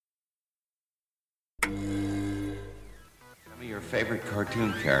your favorite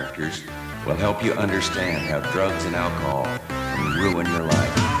cartoon characters will help you understand how drugs and alcohol can ruin your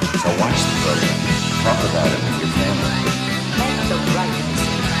life. So watch the program. Talk about it with your family. Make the right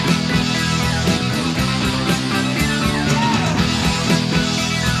decision.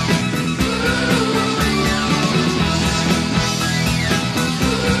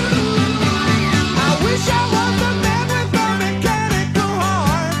 I wish I was the man with a mechanical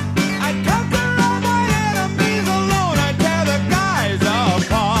heart. I'd conquer all my enemies alone. I'd tear the guys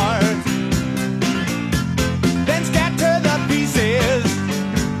apart, then scatter the pieces.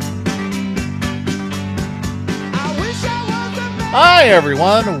 I wish I was the man. Hi,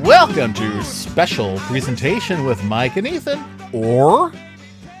 everyone. Welcome to Special Presentation with Mike and Ethan, or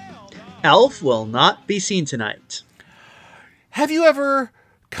Elf will not be seen tonight. have you ever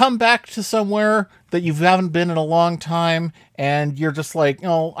come back to somewhere that you haven't been in a long time and you're just like,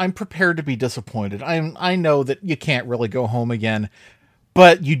 oh, I'm prepared to be disappointed. I know that you can't really go home again,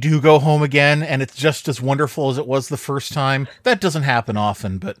 but you do go home again and it's just as wonderful as it was the first time. That doesn't happen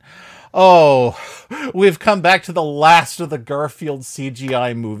often, but oh, we've come back to the last of the Garfield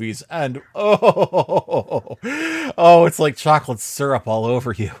CGI movies and oh, it's like chocolate syrup all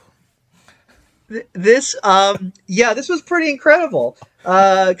over you. This was pretty incredible.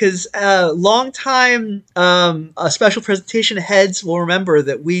 Because long time special presentation heads will remember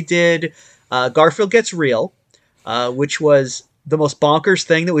that we did Garfield Gets Real, which was the most bonkers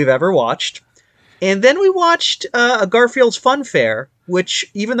thing that we've ever watched. And then we watched a Garfield's Fun Fair, which,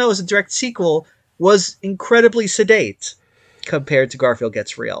 even though it was a direct sequel, was incredibly sedate compared to Garfield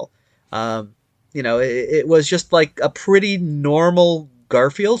Gets Real. It was just like a pretty normal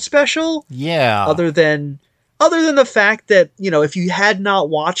Garfield special. Yeah. Other than the fact that, if you had not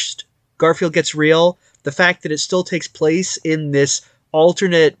watched Garfield Gets Real, the fact that it still takes place in this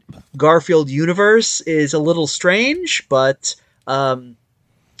alternate Garfield universe is a little strange, but other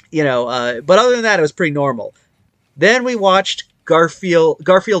than that, it was pretty normal. Then we watched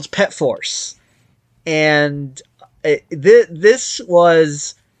Garfield's Pet Force, and it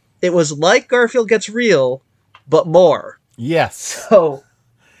was like Garfield Gets Real, but more. Yes. So,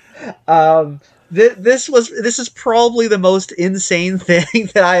 this is probably the most insane thing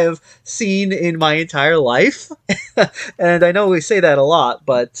that I have seen in my entire life, and I know we say that a lot,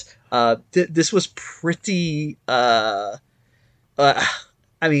 but this was pretty.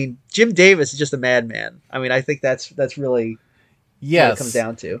 Jim Davis is just a madman. I mean, I think that's really yes. what it comes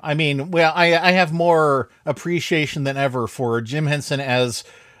down to. I mean, well, I have more appreciation than ever for Jim Henson as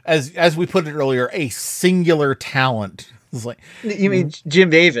we put it earlier, a singular talent. It's like, You mean Jim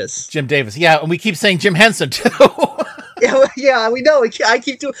Davis? Jim Davis, yeah, and we keep saying Jim Henson too. Yeah, we know. We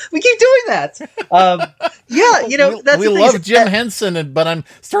keep doing that. That's we the thing. love Jim Henson, but I'm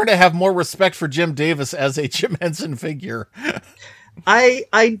starting to have more respect for Jim Davis as a Jim Henson figure.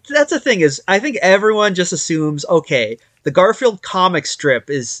 That's the thing is, I think everyone just assumes, okay, the Garfield comic strip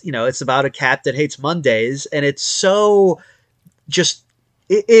is, it's about a cat that hates Mondays, and it's so just,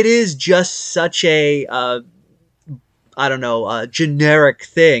 it is just such a, generic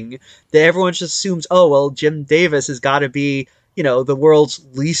thing that everyone just assumes, oh, well, Jim Davis has got to be, the world's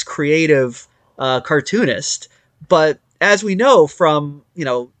least creative cartoonist. But as we know from,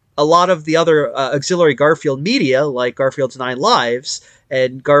 a lot of the other auxiliary Garfield media, like Garfield's 9 Lives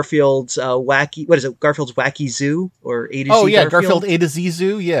and Garfield's Garfield's Wacky Zoo or A to Z Oh, yeah, Garfield? Garfield A to Z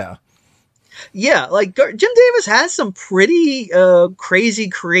Zoo, yeah. Yeah, like Jim Davis has some pretty crazy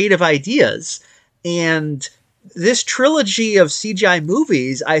creative ideas, and this trilogy of CGI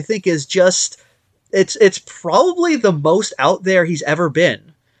movies, I think, is just it's probably the most out there he's ever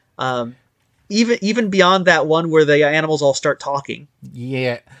been. Even beyond that one where the animals all start talking.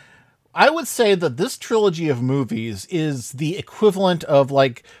 Yeah. I would say that this trilogy of movies is the equivalent of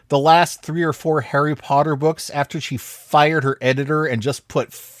like the last 3 or 4 Harry Potter books after she fired her editor and just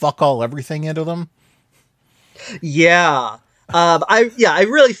put fuck all everything into them. Yeah. I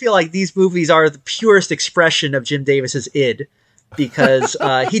really feel like these movies are the purest expression of Jim Davis's id, because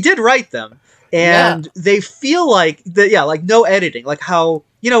he did write them, and they feel like like no editing, like how,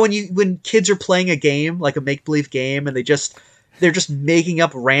 when kids are playing a game, like a make-believe game, and they're just making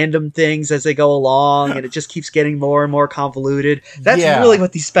up random things as they go along, and it just keeps getting more and more convoluted. That's really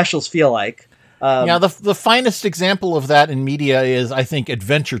what these specials feel like. The finest example of that in media is, I think,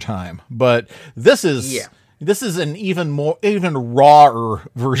 Adventure Time, but this is an even rawer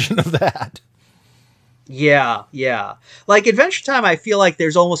version of that. Yeah. Like Adventure Time, I feel like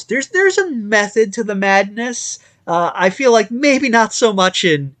there's a method to the madness. I feel like maybe not so much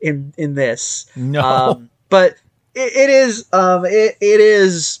in this. No. But it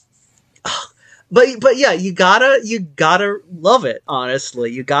is but yeah, you gotta love it.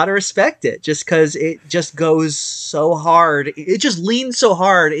 Honestly, you gotta respect it, just because it just goes so hard. It just leans so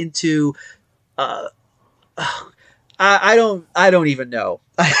hard into. I don't even know.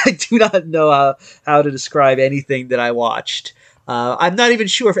 I do not know how to describe anything that I watched. I'm not even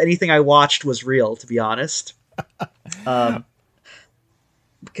sure if anything I watched was real, to be honest.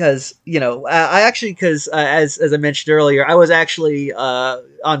 Because I actually, because as I mentioned earlier, I was actually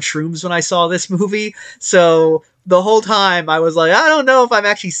on shrooms when I saw this movie, so the whole time I was like, I don't know if I'm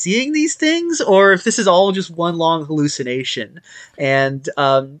actually seeing these things or if this is all just one long hallucination. And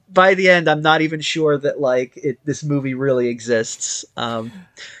by the end, I'm not even sure that this movie really exists. Well,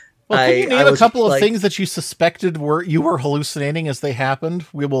 can you name a couple of things that you suspected you were hallucinating as they happened?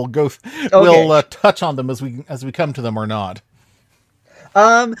 We will go. We'll touch on them as we come to them or not.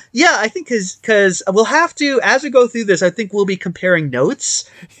 Yeah, I think because we'll have to, as we go through this, I think we'll be comparing notes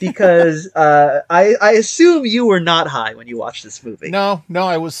because I assume you were not high when you watched this movie. No,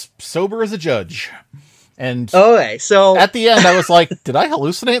 I was sober as a judge. And okay, so at the end I was like, did I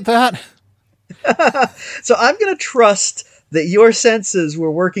hallucinate that? So I'm going to trust that your senses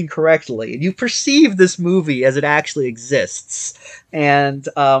were working correctly and you perceive this movie as it actually exists. And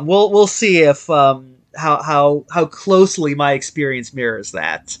we'll see if how closely my experience mirrors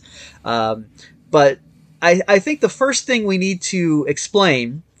that. But I think the first thing we need to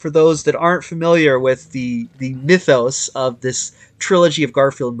explain for those that aren't familiar with the mythos of this trilogy of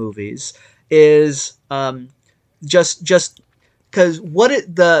Garfield movies is just because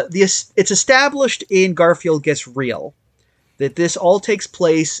it's established in Garfield Gets Real that this all takes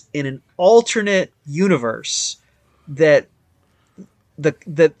place in an alternate universe that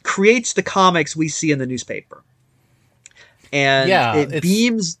creates the comics we see in the newspaper. And it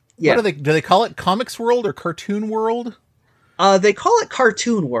beams. Yeah. What do they call it? Comics World or Cartoon World? They call it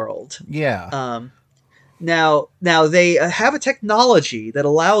Cartoon World. Yeah. Now they have a technology that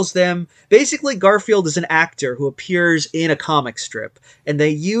allows them. Basically, Garfield is an actor who appears in a comic strip, and they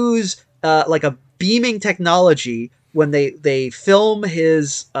use like a beaming technology when they film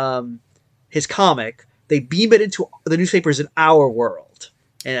his comic. They beam it into the newspapers in our world,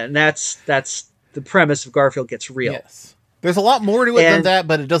 and that's the premise of Garfield Gets Real. Yes. There's a lot more to it than that,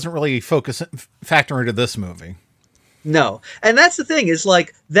 but it doesn't really factor into this movie. No. And that's the thing, is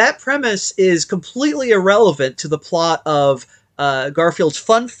that premise is completely irrelevant to the plot of Garfield's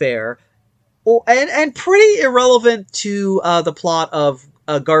Fun Fair, and pretty irrelevant to the plot of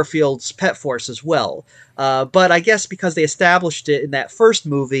Garfield's Pet Force as well. But I guess because they established it in that first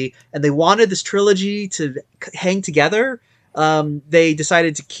movie and they wanted this trilogy to hang together, they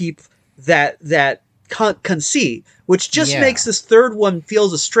decided to keep that conceit, which just makes this third one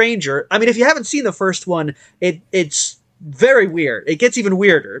feels a stranger. I mean, if you haven't seen the first one, it's very weird. It gets even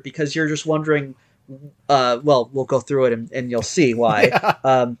weirder because you're just wondering, well, we'll go through it and you'll see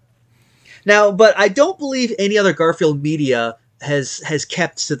why. Now, but I don't believe any other Garfield media has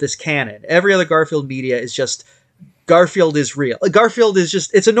kept to this canon. Every other Garfield media is just Garfield is real. Garfield is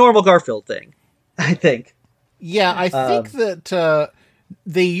just, it's a normal Garfield thing, I think. Yeah, I think that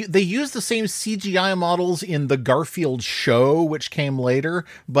they use the same CGI models in the Garfield show, which came later,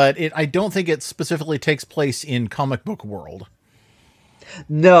 but I don't think it specifically takes place in comic book world.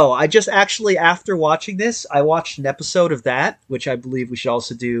 No, I just actually, after watching this, I watched an episode of that, which I believe we should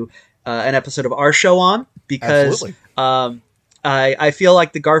also do an episode of our show on, because I feel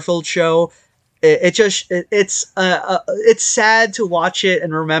like the Garfield show, it's sad to watch it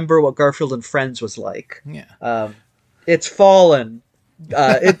and remember what Garfield and Friends was like. Yeah. It's fallen.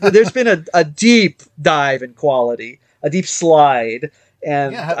 There's been a deep dive in quality, a deep slide,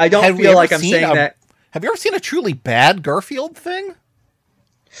 and I don't feel like I'm saying that. Have you ever seen a truly bad Garfield thing?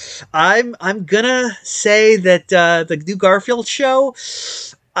 I'm gonna say that the new Garfield show,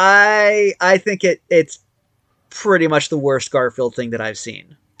 I think it's pretty much the worst Garfield thing that I've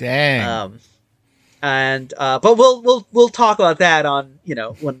seen. Dang. But we'll talk about that on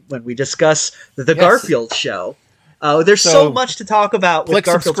when we discuss the Garfield show. There's so much to talk about. Click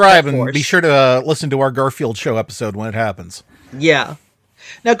subscribe and be sure to listen to our Garfield show episode when it happens. Yeah.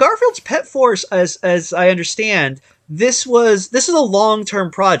 Now, Garfield's Pet Force, as I understand, this is a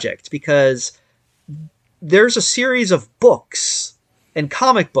long-term project because there's a series of books and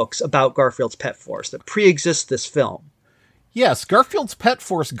comic books about Garfield's Pet Force that pre-exist this film. Yes, Garfield's Pet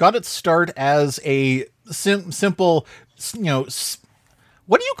Force got its start as a simple,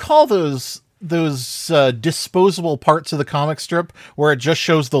 what do you call those disposable parts of the comic strip where it just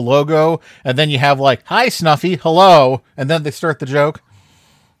shows the logo and then you have hi Snuffy, hello, and then they start the joke?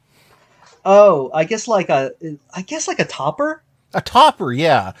 Oh, I guess like a topper? A topper,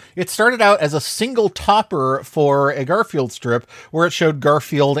 yeah. It started out as a single topper for a Garfield strip where it showed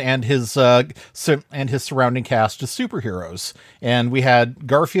Garfield and his surrounding cast as superheroes. And we had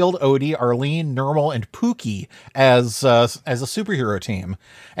Garfield, Odie, Arlene, Nermal, and Pookie as a superhero team.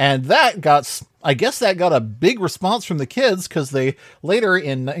 And that got a big response from the kids because they later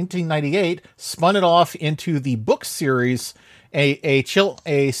in 1998 spun it off into the book series, a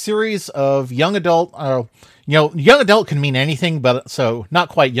series of young adult. Young adult can mean anything, but so not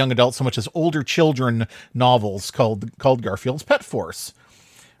quite young adult so much as older children novels called Garfield's Pet Force,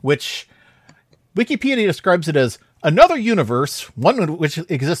 which Wikipedia describes it as another universe, one which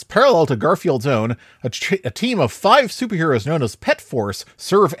exists parallel to Garfield's own. A team of 5 superheroes known as Pet Force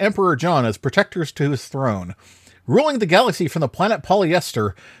serve Emperor John as protectors to his throne. Ruling the galaxy from the planet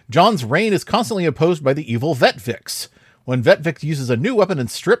Polyester, John's reign is constantly opposed by the evil Vetvix. When Vetvix uses a new weapon and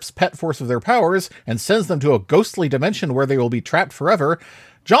strips Pet Force of their powers and sends them to a ghostly dimension where they will be trapped forever,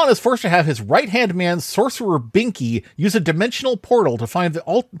 John is forced to have his right-hand man, Sorcerer Binky, use a dimensional portal to find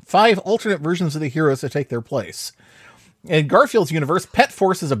the 5 alternate versions of the heroes to take their place. In Garfield's universe, Pet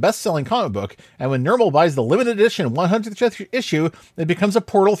Force is a best-selling comic book, and when Nermal buys the limited edition 100th issue, it becomes a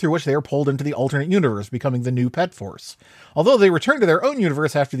portal through which they are pulled into the alternate universe, becoming the new Pet Force. Although they return to their own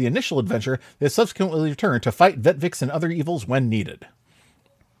universe after the initial adventure, they subsequently return to fight Vetvix and other evils when needed.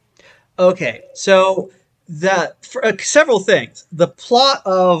 Okay, so several things. The plot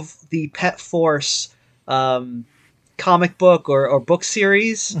of the Pet Force comic book or book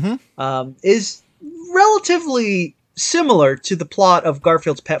series is relatively similar to the plot of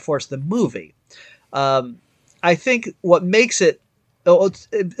Garfield's Pet Force, the movie. I think what makes it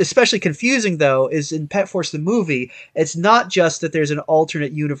especially confusing, though, is in Pet Force, the movie, it's not just that there's an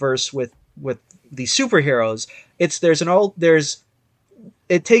alternate universe with the superheroes.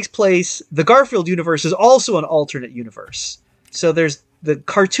 It takes place, the Garfield universe is also an alternate universe. So there's the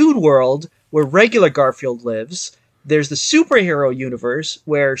cartoon world where regular Garfield lives. There's the superhero universe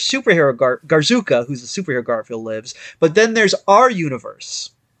where superhero Garzooka, who's the superhero Garfield, lives. But then there's our universe.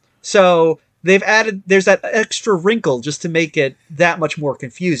 So there's that extra wrinkle just to make it that much more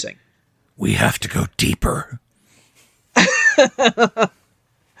confusing. We have to go deeper.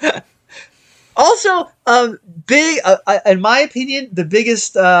 Also, in my opinion, the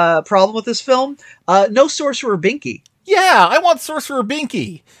biggest problem with this film, no Sorcerer Binky. Yeah, I want Sorcerer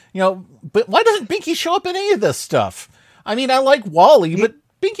Binky. But why doesn't Binky show up in any of this stuff? I mean, I like Wally, but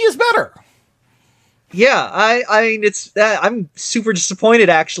Binky is better. Yeah, I mean, I'm super disappointed,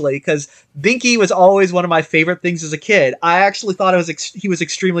 actually, because Binky was always one of my favorite things as a kid. I actually thought he was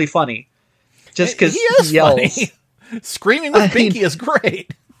extremely funny. Just because he yells. Funny. Screaming with Binky is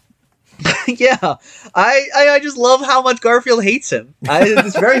great. Yeah, I just love how much Garfield hates him.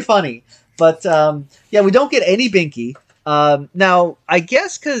 It's very funny. But, yeah, we don't get any Binky. Now, I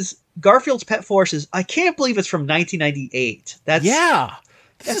guess because Garfield's Pet Force I can't believe it's from 1998. That's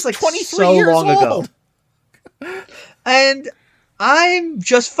like 23 so years long old. Ago. And I'm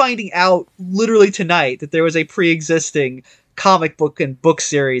just finding out literally tonight that there was a pre-existing comic book and book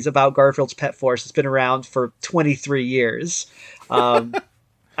series about Garfield's Pet Force that's been around for 23 years.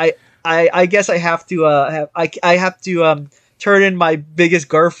 I guess I have to turn in my biggest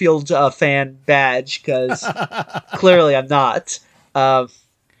Garfield fan badge, because clearly I'm not.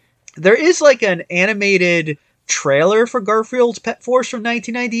 There is like an animated trailer for Garfield's Pet Force from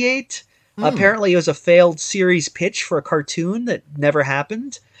 1998. Apparently it was a failed series pitch for a cartoon that never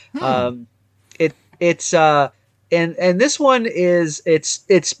happened. And this one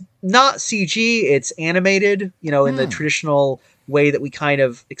it's not CG, it's animated, in the traditional way that we kind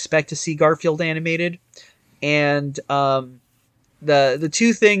of expect to see Garfield animated. And the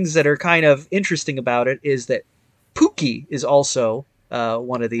two things that are kind of interesting about it is that Pookie is also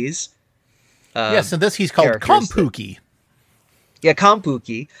one of these. Yes, and this he's called Kompookie. Yeah,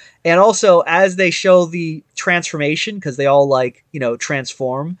 Kompookie. And also, as they show the transformation, because they all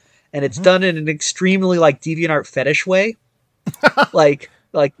transform, and it's done in an extremely DeviantArt fetish way. like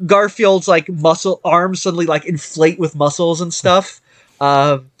Garfield's muscle arms suddenly inflate with muscles and stuff.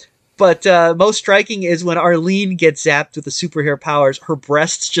 But most striking is when Arlene gets zapped with the superhero powers, her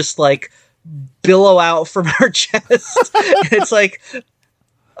breasts just billow out from her chest. It's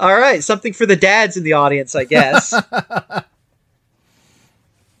all right, something for the dads in the audience, I guess.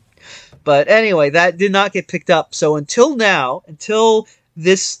 But anyway, that did not get picked up. So until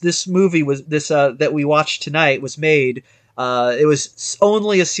this movie was that we watched tonight was made, it was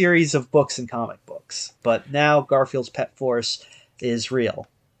only a series of books and comic books. But now Garfield's Pet Force is real.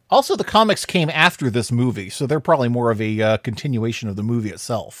 Also, the comics came after this movie, so they're probably more of a continuation of the movie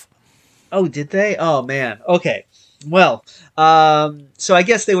itself. Oh, did they? Oh, man. Okay. Well, so I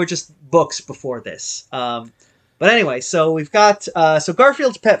guess they were just books before this. But anyway, so we've got so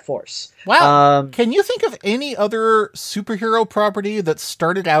Garfield's Pet Force. Wow. Can you think of any other superhero property that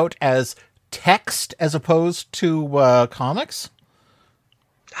started out as text as opposed to comics?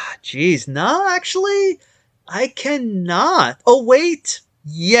 Geez, no, actually, I cannot. Oh, wait.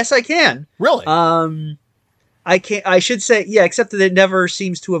 Yes, I can. Really? I can't. I should say, yeah, except that it never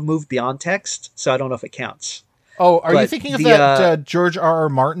seems to have moved beyond text, so I don't know if it counts. Oh, are you But thinking of the, that George R. R.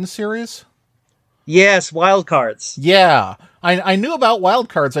 Martin series? Yes, wild cards. Yeah, I knew about wild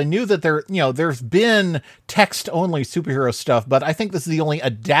cards. I knew that there's been text only superhero stuff, but I think this is the only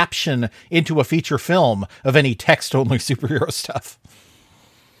adaptation into a feature film of any text only superhero stuff.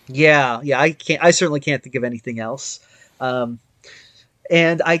 Yeah, I can't. I certainly can't think of anything else.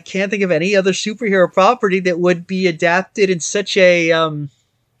 And I can't think of any other superhero property that would be adapted in such a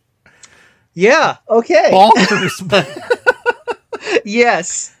yeah, okay. Bonkers.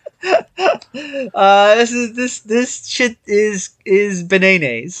 Yes. This shit is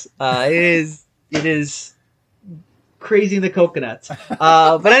bananas. It is crazy in the coconuts.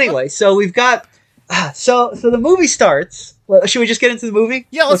 But anyway, so we've got so the movie starts. Should we just get into the movie?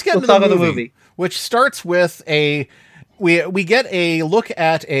 Yeah, let's get into talk the about movie, which starts with we get a look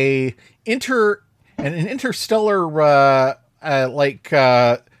at an interstellar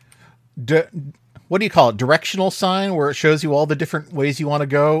what do you call it? Directional sign where it shows you all the different ways you want to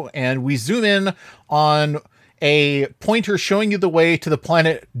go, and we zoom in on a pointer showing you the way to the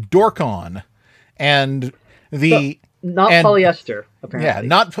planet Dorkon, and not polyester, apparently. Yeah,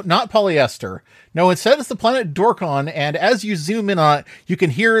 not polyester. No, instead it's the planet Dorkon, and as you zoom in on it, you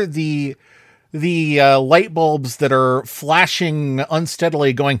can hear the light bulbs that are flashing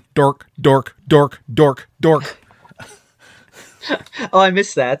unsteadily, going dork, dork, dork, dork, dork. Oh, I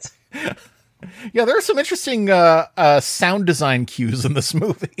missed that. Yeah, there are some interesting sound design cues in this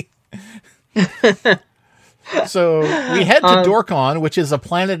movie. So we head to Dorkon, which is a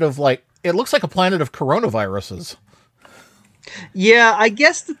planet of it looks like a planet of coronaviruses. Yeah, I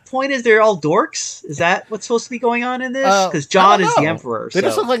guess the point is they're all dorks. Is that what's supposed to be going on in this? Because John is the emperor. They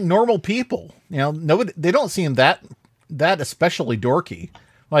just look like normal people. Nobody. They don't seem that especially dorky.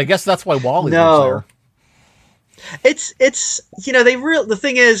 Well, I guess that's why Wally lives there. It's the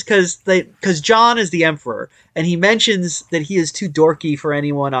thing is because John is the emperor, and he mentions that he is too dorky for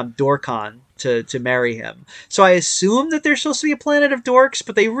anyone on Dorkon to marry him. So I assume that they're supposed to be a planet of dorks,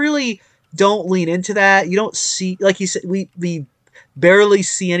 but they really don't lean into that. You don't see, like you said, we barely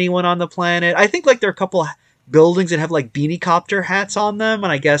see anyone on the planet. I think there are a couple buildings that have beanie copter hats on them,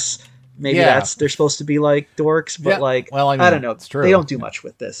 and I guess maybe they're supposed to be dorks, but I don't know. It's true. They don't do much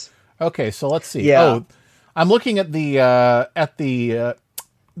with this. Okay, so let's see. Yeah. Oh, I'm looking at the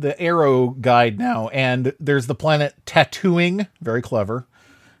arrow guide now, and there's the planet Tattooing, very clever.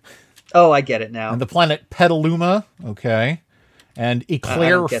 Oh, I get it now. And the planet Petaluma, okay, and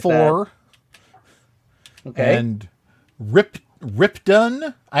Eclair 4. Okay. And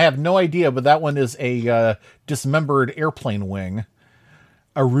Ripdun, I have no idea, but that one is a dismembered airplane wing.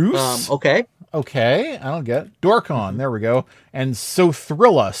 Arus, okay, I don't get it. Dorkon, there we go, and So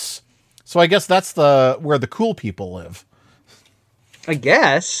Thrill Us. So I guess that's where the cool people live. I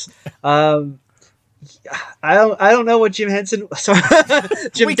guess. I don't know what Jim Henson. Sorry,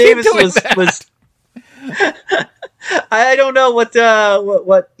 Jim Davis was. I don't know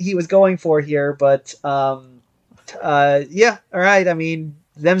what he was going for here, but yeah, all right. I mean,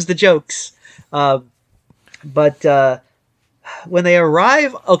 them's the jokes. But when they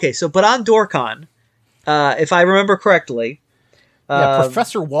arrive, okay. So, but on Dorkon, if I remember correctly,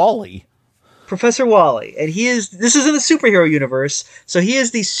 Professor Wally. Professor Wally, and this is in the superhero universe, so he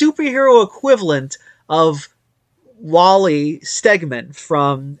is the superhero equivalent of Wally Stegman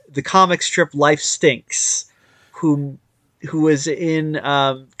from the comic strip Life Stinks, who was in,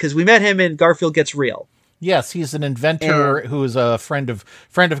 because we met him in Garfield Gets Real. Yes, he's an inventor who is a friend of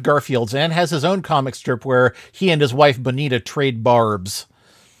Garfield's and has his own comic strip where he and his wife Bonita trade barbs.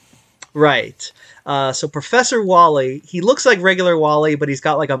 Right. So Professor Wally, he looks like regular Wally, but he's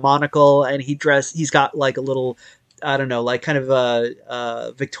got a monocle, and he's got a little, I don't know, kind of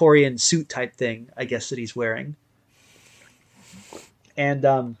a Victorian suit type thing, I guess, that he's wearing.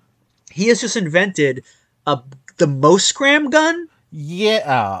 And he has just invented the Most Scram gun.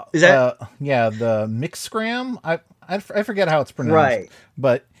 Yeah. Is that the Mix Scram? I forget how it's pronounced. Right.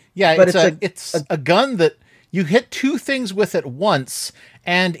 But yeah, but it's a gun that you hit two things with at once,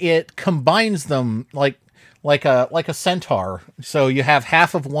 and it combines them like a centaur. So you have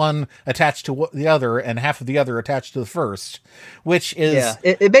half of one attached to the other, and half of the other attached to the first, which is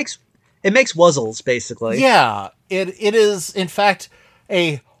it It makes wuzzles, basically. Yeah, it is, in fact,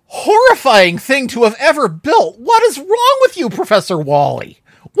 a horrifying thing to have ever built. What is wrong with you, Professor Wally?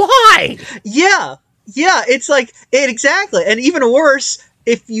 Why? Yeah, it's like exactly, and even worse,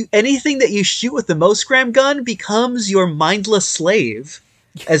 if anything that you shoot with the Moscram gun becomes your mindless slave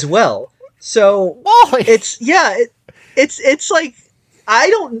as well. So Wally. it's like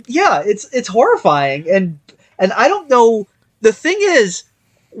it's horrifying, and I don't know. The thing is,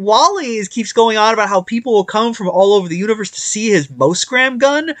 Wally keeps going on about how people will come from all over the universe to see his Moscram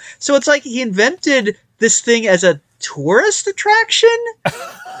gun. So it's like he invented this thing as a tourist attraction,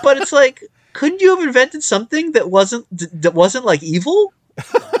 but it's like, couldn't you have invented something that wasn't like evil?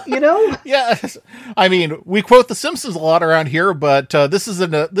 You know? Yeah, I mean, we quote The Simpsons a lot around here, but this is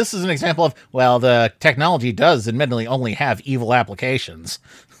an example of, well, the technology does admittedly only have evil applications.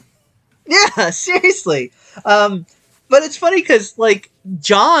 Yeah, seriously. But it's funny because, like,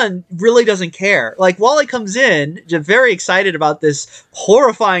 John really doesn't care. Like, Wally comes in, just very excited about this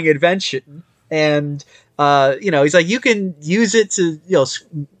horrifying invention, and, he's like, you can use it to,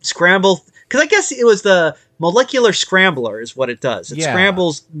 scramble. Because I guess it was the molecular scrambler is what it does. It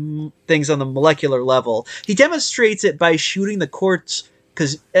scrambles things on the molecular level. He demonstrates it by shooting the courts,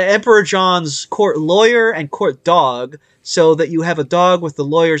 because Emperor John's court lawyer and court dog, so that you have a dog with the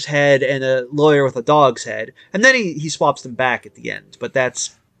lawyer's head and a lawyer with a dog's head. And then he swaps them back at the end. But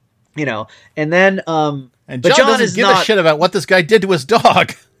that's, and then... and John doesn't give a shit about what this guy did to his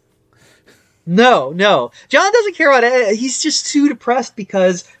dog. No. John doesn't care about it. He's just too depressed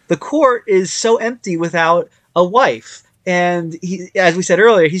because the court is so empty without a wife. And he, as we said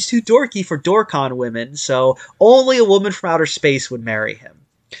earlier, he's too dorky for Dorcon women, so only a woman from outer space would marry him.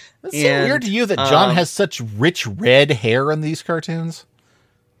 Does it seem weird to you that John has such rich red hair in these cartoons?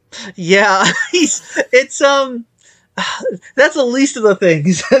 Yeah, that's the least of the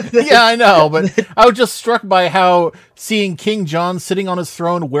things. Yeah, I know, but I was just struck by how seeing King John sitting on his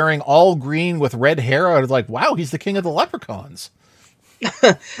throne wearing all green with red hair, I was like, wow, he's the king of the leprechauns.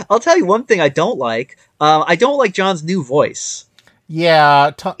 I'll tell you one thing I don't like. I don't like John's new voice. Yeah,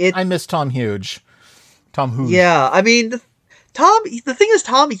 I miss Tom Huge. Yeah, I mean, the thing is,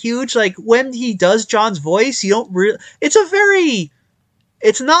 Tom Huge, like, when he does John's voice, you don't really...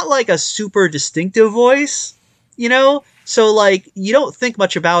 It's not like a super distinctive voice, So, like, you don't think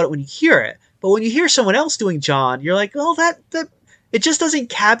much about it when you hear it. But when you hear someone else doing John, you're like, oh, that it just doesn't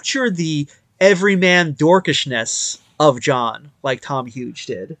capture the everyman dorkishness of John like Tom Huge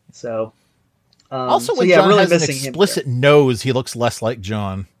did. So, also, when John really has an explicit nose, he looks less like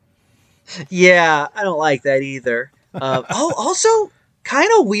John. Yeah, I don't like that either. Also, kind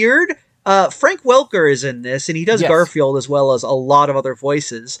of weird. Frank Welker is in this, and he does Garfield as well as a lot of other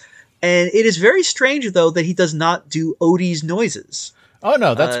voices. And it is very strange, though, that he does not do Odie's noises. Oh,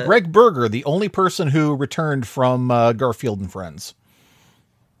 no, that's Greg Berger, the only person who returned from Garfield and Friends.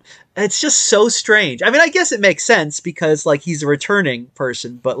 It's just so strange. I mean, I guess it makes sense because, like, he's a returning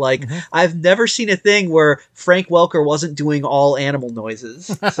person, but, like, I've never seen a thing where Frank Welker wasn't doing all animal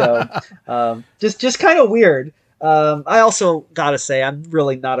noises. So, just kind of weird. I also gotta say, I'm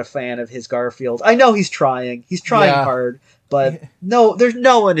really not a fan of his Garfield. I know he's trying hard, but no, there's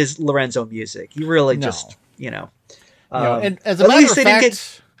no in his Lorenzo music. He really just, and as a matter of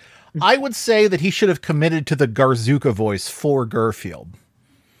fact, I would say that he should have committed to the Garzooka voice for Garfield.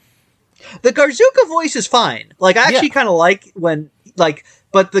 The Garzooka voice is fine. Like, I actually kind of like when, like,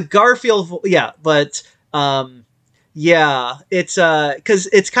 but the Garfield, it's, because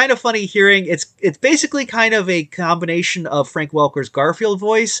it's kind of funny hearing, it's basically kind of a combination of Frank Welker's Garfield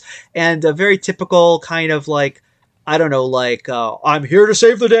voice and a very typical kind of, like, I don't know, like, I'm here to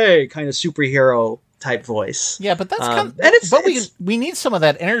save the day kind of superhero type voice. Yeah, but that's kind of, we need some of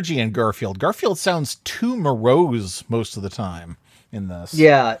that energy in Garfield. Garfield sounds too morose most of the time in this.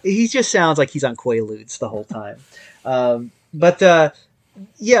 Yeah, he just sounds like he's on Quaaludes the whole time. I'm not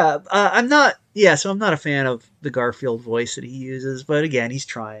a fan of the Garfield voice that he uses, but again, he's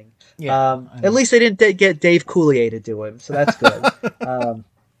trying. Yeah, at least they didn't get Dave Coulier to do him, so that's good.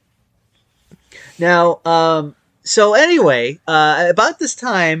 So anyway, about this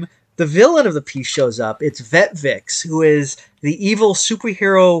time, the villain of the piece shows up. It's Vet Vix, who is the evil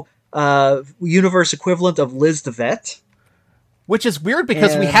superhero universe equivalent of Liz the Vet. Which is weird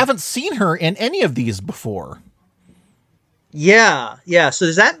because we haven't seen her in any of these before. Yeah. So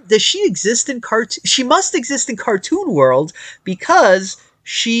does she exist in cartoon? She must exist in Cartoon World because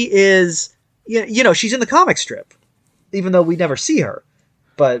she is, she's in the comic strip, even though we never see her.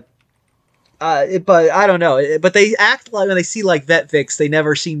 But I don't know. But they act like when they see like Vet Vix, they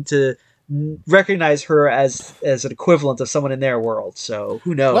never seem to recognize her as an equivalent of someone in their world. So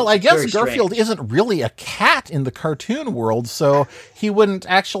who knows? Well, I It's guess very Garfield strange. isn't really a cat in the cartoon world, so he wouldn't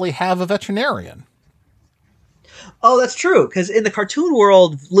actually have a veterinarian. Oh, that's true. Because in the cartoon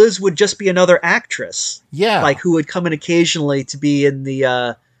world, Liz would just be another actress. Yeah. Like who would come in occasionally to be in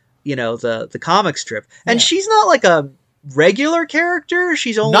the, the comic strip. And Yeah. she's not like a regular character.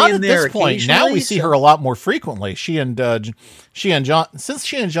 She's only Not in at there this point. Now occasionally, we see so- her a lot more frequently. She and John, since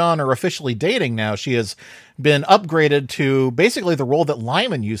she and John are officially dating now, she has been upgraded to basically the role that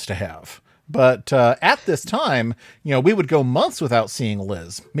Lyman used to have. But at this time, we would go months without seeing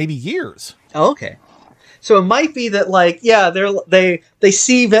Liz, maybe years. Oh, okay. So it might be that, like, yeah, they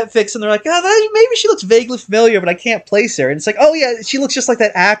see Vetfix and they're like, maybe she looks vaguely familiar, but I can't place her. And it's like, oh yeah, she looks just like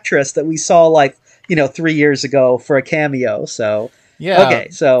that actress that we saw, like, 3 years ago for a cameo. So Yeah. okay,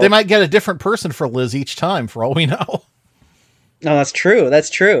 so they might get a different person for Liz each time, for all we know. no, that's true. That's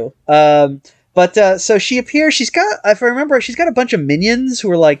true. But so she appears. She's got, if I remember, she's got a bunch of minions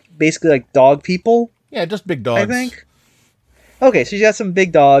who are like basically like dog people. Yeah, just big dogs. I think. Okay, so she's got some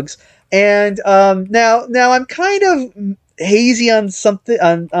big dogs, and now I'm kind of hazy on something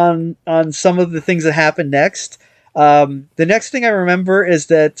on some of the things that happen next. The next thing I remember is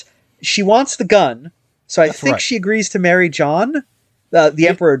that she wants the gun, so I think right. she agrees to marry John, the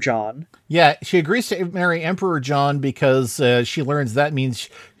Emperor John. Yeah, she agrees to marry Emperor John because she learns that means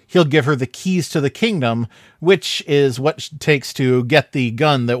he'll give her the keys to the kingdom, which is what it takes to get the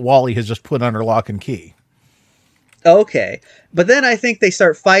gun that Wally has just put under lock and key. Okay, but then I think they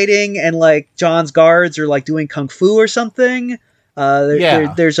start fighting, and like John's guards are like doing kung fu or something.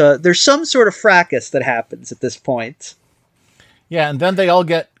 There's some sort of fracas that happens at this point. Yeah, and then they all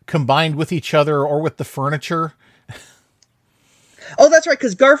get combined with each other or with the furniture. Oh, that's right,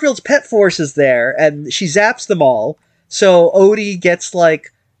 because Garfield's pet force is there, and she zaps them all. So Odie gets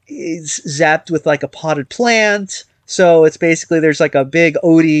like is zapped with like a potted plant. So it's basically there's like a big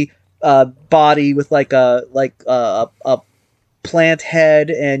Odie body with like a plant head,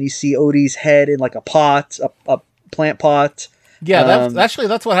 and you see Odie's head in like a pot, a plant pot. Yeah, that's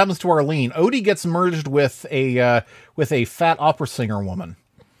what happens to Arlene. Odie gets merged with a fat opera singer woman.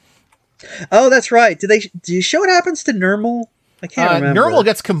 Oh, that's right. Do you show what happens to Nermal? I can't remember. Nermal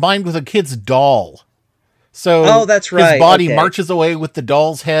gets combined with a kid's doll. So that's right. His body Okay. marches away with the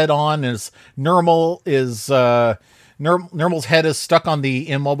doll's head on. Nermal's head is stuck on the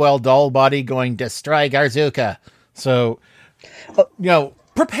immobile doll body, going destroy Garzooka. So,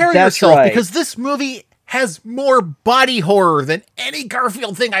 prepare That's yourself right. because this movie has more body horror than any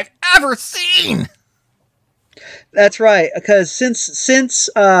Garfield thing I've ever seen. That's right, because since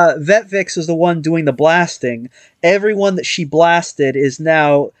Vetvix was the one doing the blasting, everyone that she blasted is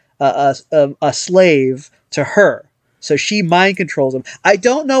now a slave to her. So she mind controls them. I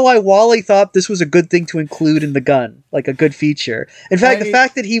don't know why Wally thought this was a good thing to include in the gun, like a good feature. In fact, the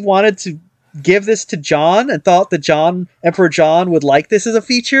fact that he wanted to give this to John and thought that Emperor John would like this as a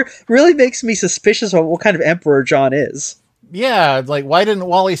feature really makes me suspicious of what kind of Emperor John is. Yeah, like why didn't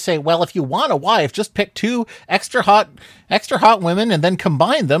Wally say, well, if you want a wife, just pick two extra hot women and then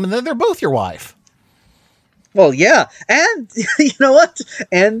combine them, and then they're both your wife. Well, yeah, and you know what?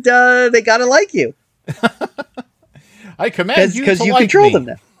 And they gotta like you I command you to you like control me. them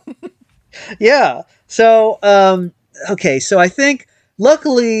now. Yeah. So okay. So I think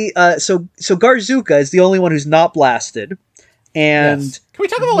luckily, so Garzooka is the only one who's not blasted, and Yes. Can we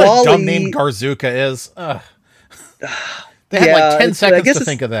talk about what a dumb Wally- name Garzooka is? Ugh. They had like 10 I seconds guess to it's-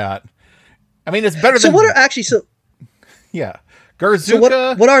 think of that. I mean, it's better So than... what are actually so? Yeah. So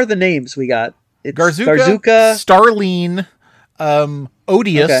Garzooka, what are the names we got? It's Garzooka, Starline,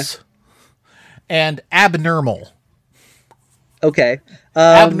 Odious, and Abnormal. Okay.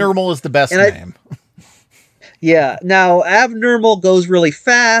 Abnormal is the best and I- name. Yeah. Now, Abnormal goes really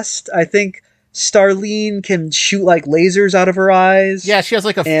fast. I think Starline can shoot like lasers out of her eyes. Yeah, she has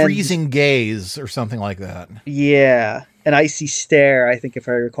like a and- freezing gaze or something like that. Yeah. An icy stare, I think, if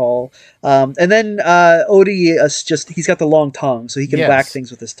I recall. And then Odie is he's got the long tongue, so he can Yes. whack things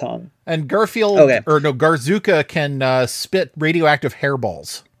with his tongue. And Garzooka can spit radioactive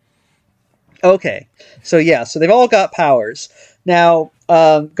hairballs. Okay. So yeah, so they've all got powers. Now,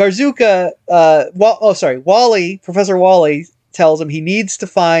 Garzooka, Wally, Professor Wally tells him he needs to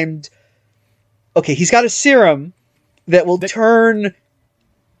find... Okay, he's got a serum that will turn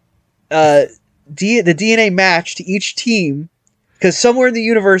the DNA match to each team, because somewhere in the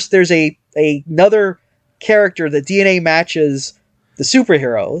universe there's another character that DNA matches the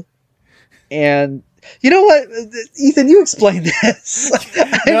superhero. And you know what, Ethan, you explain this.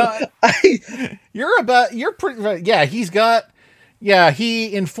 You're pretty right. Yeah, he's got Yeah,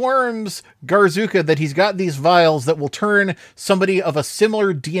 he informs Garzooka that he's got these vials that will turn somebody of a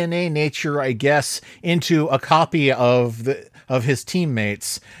similar DNA nature, I guess, into a copy of his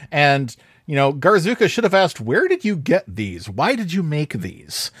teammates. And, Garzooka should have asked, where did you get these? Why did you make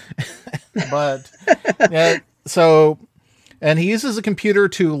these? But, and he uses a computer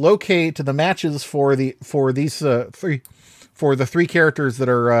to locate the matches for the three characters that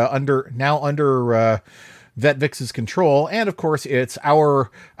are under Vetvix's control, and of course it's our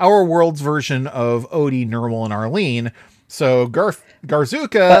world's version of Odie, Nermal, and Arlene. So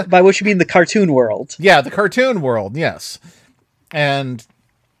Garzooka, by which you mean the cartoon world? Yeah, the cartoon world. Yes, and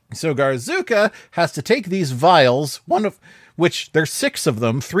so Garzooka has to take these vials, one of which there's 6 of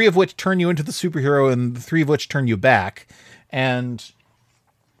them, 3 of which turn you into the superhero, and 3 of which turn you back, and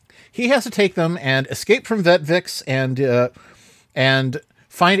he has to take them and escape from Vetvix and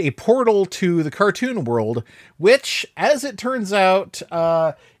find a portal to the cartoon world, which, as it turns out,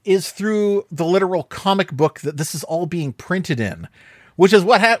 is through the literal comic book that this is all being printed in, which is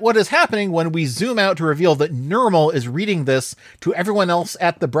what is happening when we zoom out to reveal that Nermal is reading this to everyone else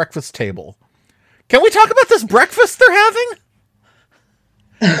at the breakfast table. Can we talk about this breakfast they're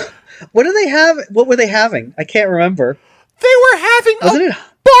having? What do they have? What were they having? I can't remember. They were having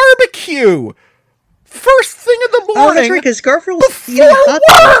barbecue! First thing in the morning. Oh, that's right, because Garfield was eating hot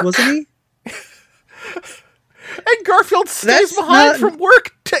dogs, wasn't he? And Garfield stays behind from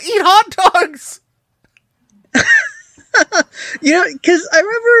work to eat hot dogs. Because I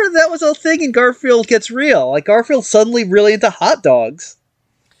remember that was a thing in Garfield Gets Real. Like, Garfield's suddenly really into hot dogs.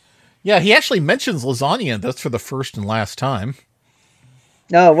 Yeah, he actually mentions lasagna in this for the first and last time.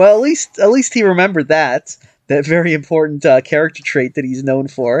 Oh, well, at least he remembered that very important character trait that he's known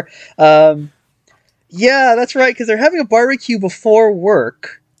for. Yeah, that's right, because they're having a barbecue before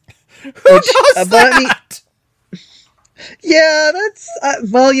work. Who does that? Yeah, that's...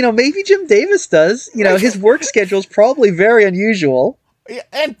 maybe Jim Davis does. His work schedule's probably very unusual.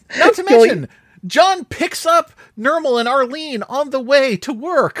 And not to mention, John picks up Nermal and Arlene on the way to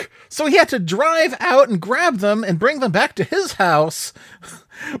work, so he had to drive out and grab them and bring them back to his house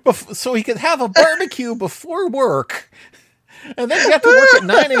so he could have a barbecue before work. And then he had to work at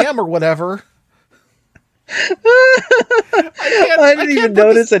 9 a.m. or whatever. I didn't even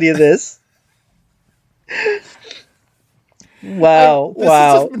notice any of this. Wow. This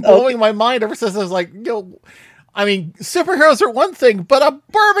has just been blowing my mind ever since I was like, superheroes are one thing, but a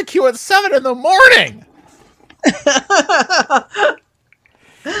barbecue at 7 a.m.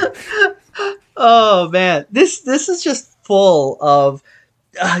 Oh man, this is just full of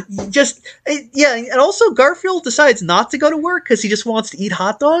and also Garfield decides not to go to work because he just wants to eat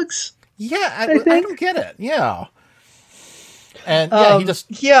hot dogs. Yeah, I don't get it. Yeah. And he just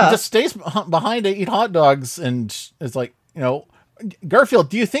stays behind to eat hot dogs and is like,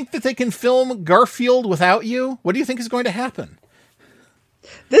 Garfield, do you think that they can film Garfield without you? What do you think is going to happen?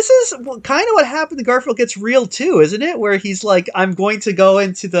 This is kind of what happened to Garfield Gets Real too, isn't it? Where he's like, I'm going to go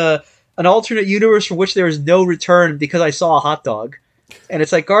into an alternate universe from which there is no return because I saw a hot dog. And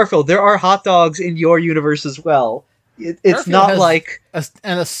it's like, Garfield, there are hot dogs in your universe as well. It's not like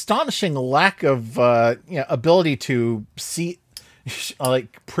an astonishing lack of ability to see,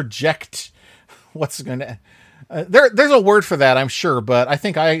 project what's going to. There's a word for that, I'm sure, but I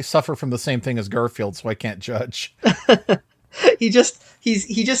think I suffer from the same thing as Garfield, so I can't judge. he just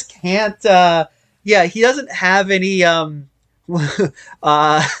can't. He doesn't have any.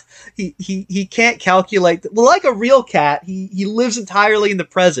 He can't calculate. Well, like a real cat, he lives entirely in the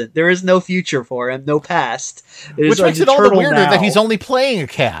present. There is no future for him, no past. Which makes it all the weirder that he's only playing a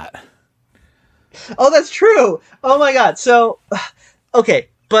cat. Oh, that's true. Oh my god. So, okay,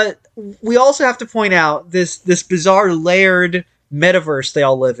 but we also have to point out this bizarre layered metaverse they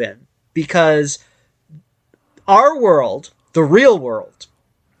all live in, because our world, the real world,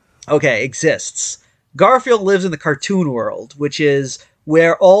 exists. Garfield lives in the cartoon world, which is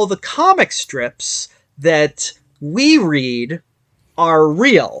where all the comic strips that we read are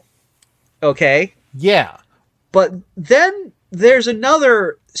real. Okay? Yeah. But then there's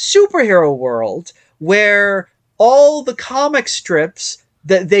another superhero world where all the comic strips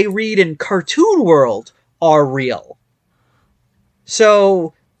that they read in cartoon world are real.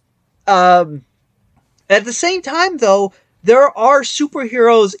 So, at the same time, though, there are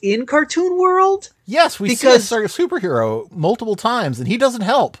superheroes in cartoon world. Yes, we see a superhero multiple times, and he doesn't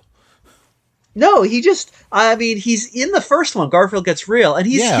help. No, he's in the first one, Garfield Gets Real, and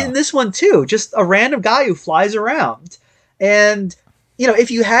he's in this one too, just a random guy who flies around. And,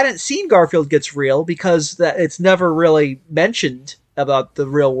 if you hadn't seen Garfield Gets Real, because it's never really mentioned the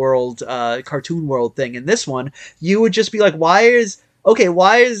real world cartoon world thing. In this one, you would just be like, why is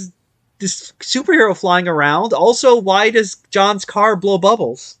this superhero flying around? Also, why does John's car blow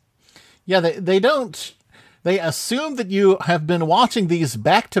bubbles? Yeah, they don't. They assume that you have been watching these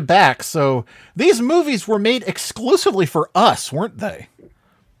back to back, so these movies were made exclusively for us, weren't they?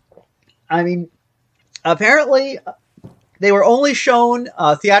 I mean, apparently they were only shown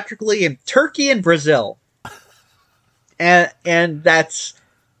theatrically in Turkey and Brazil. And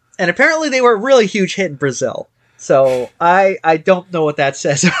apparently they were a really huge hit in Brazil. So I don't know what that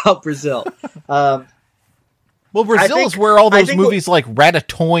says about Brazil. Well, Brazil is where all those movies like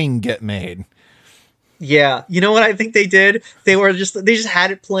Ratatouille get made. Yeah, you know what I think they did? They just had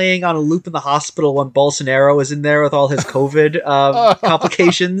it playing on a loop in the hospital when Bolsonaro was in there with all his COVID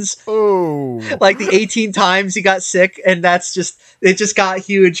complications. Oh, like the 18 times he got sick, and it just got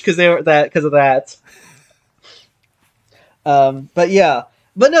huge because of that. But yeah,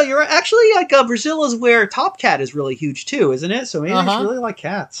 but no, you're actually like Brazil is where Top Cat is really huge too, isn't it? So maybe it's really like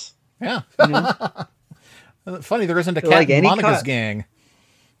cats. Yeah. You know? Funny, there isn't a cat in Monica's gang.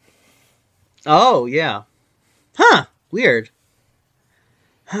 Oh, yeah. Huh. Weird.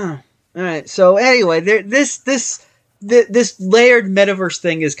 Huh. All right. So anyway, this layered metaverse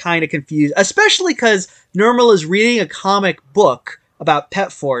thing is kind of confused, especially because Nermal is reading a comic book about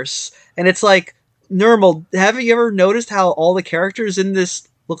Pet Force, and it's like, Nermal, have you ever noticed how all the characters in this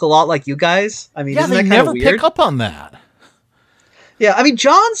look a lot like you guys? I mean, yeah, isn't they that kind of never weird? pick up on that. Yeah, I mean,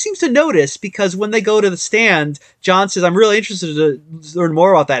 John seems to notice because when they go to the stand, John says, I'm really interested to learn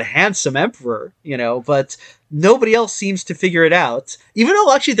more about that handsome emperor, but nobody else seems to figure it out. Even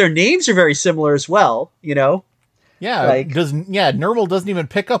though actually their names are very similar as well, Yeah, Nermal doesn't even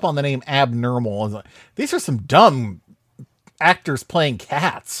pick up on the name Abnormal. These are some dumb actors playing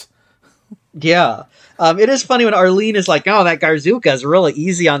cats. Yeah. It is funny when Arlene is like, oh, that Garzooka is really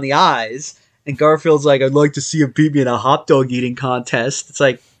easy on the eyes. And Garfield's like, I'd like to see him beat me in a hot dog eating contest. It's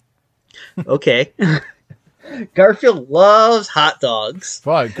like, okay. Garfield loves hot dogs.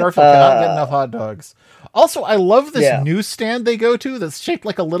 Boy, Garfield cannot get enough hot dogs. Also, I love this newsstand they go to that's shaped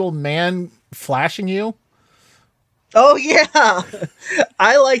like a little man flashing you. Oh, yeah.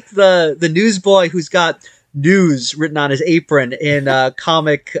 I like the newsboy who's got news written on his apron in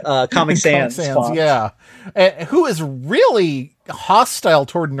Comic Sans. Yeah. Who is really hostile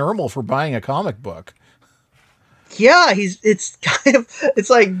toward Nermal for buying a comic book. Yeah, it's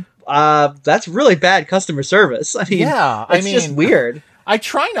like that's really bad customer service. I mean, it's just weird. I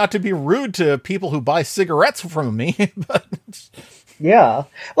try not to be rude to people who buy cigarettes from me, but yeah.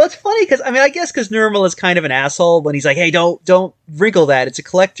 Well, it's funny because I guess because Nermal is kind of an asshole when he's like, "Hey, don't wrinkle that. It's a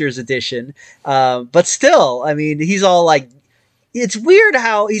collector's edition." But still, I mean, he's all like, it's weird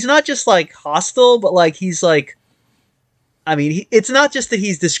how he's not just like hostile, but like he's like, I mean, it's not just that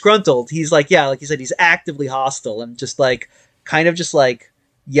he's disgruntled. He's like, yeah, like you said, he's actively hostile and just like, kind of just like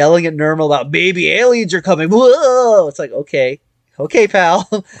yelling at Nermal about baby aliens are coming. Whoa! It's like, okay, pal,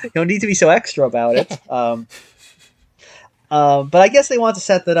 you don't need to be so extra about it. But I guess they want to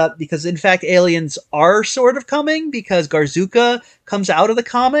set that up because, in fact, aliens are sort of coming because Garzooka comes out of the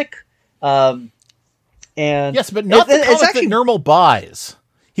comic. And yes, but not the comic that Nermal buys.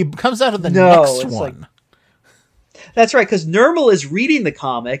 He comes out of the next one. Like, that's right, because Nermal is reading the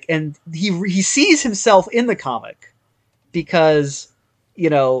comic and he sees himself in the comic because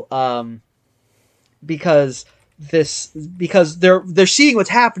they're seeing what's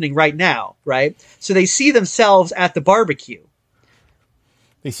happening right now, right? So they see themselves at the barbecue.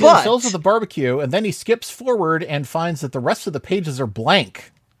 Themselves at the barbecue, and then he skips forward and finds that the rest of the pages are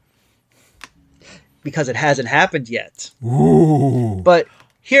blank. Because it hasn't happened yet. Ooh. But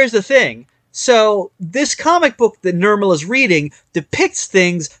here's the thing. So this comic book that Nermal is reading depicts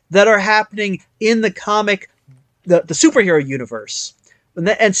things that are happening in the comic, the superhero universe.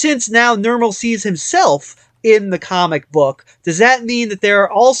 And since now Nermal sees himself in the comic book, does that mean that there are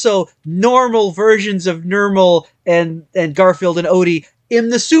also normal versions of Nermal and Garfield and Odie in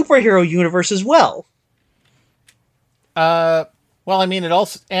the superhero universe as well? Well, I mean, it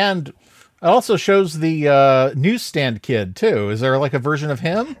also shows the newsstand kid too. Is there like a version of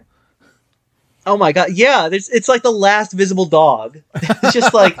him? Oh my god, yeah, it's like the last visible dog. It's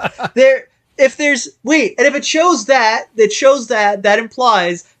just like if it shows that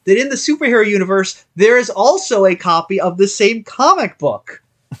implies that in the superhero universe there is also a copy of the same comic book,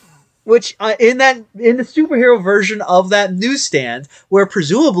 which in the superhero version of that newsstand, where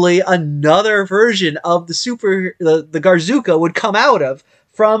presumably another version of the Garzooka would come out of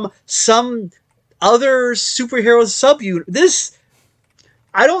from some other superhero subunit.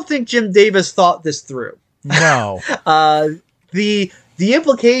 I don't think Jim Davis thought this through. No. the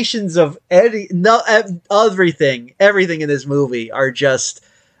implications of everything in this movie are just.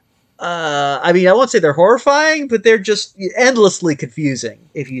 I mean, I won't say they're horrifying, but they're just endlessly confusing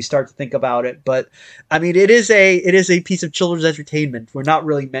if you start to think about it. But I mean, it is a piece of children's entertainment. We're not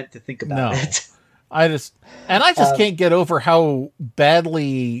really meant to think about it. I just can't get over how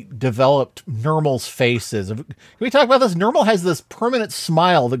badly developed Nermal's face is. Can we talk about this? Nermal has this permanent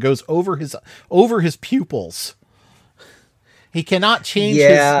smile that goes over his pupils. He cannot change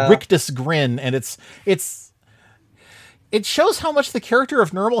his rictus grin, and it shows how much the character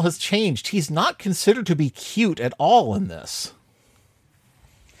of Nermal has changed. He's not considered to be cute at all in this.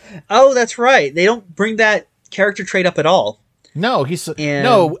 Oh, that's right. They don't bring that character trait up at all. No,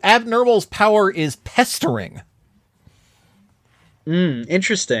 Abnormal's power is pestering.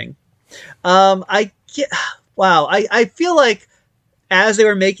 Interesting. I feel like as they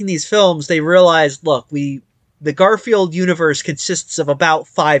were making these films, they realized, look, the Garfield universe consists of about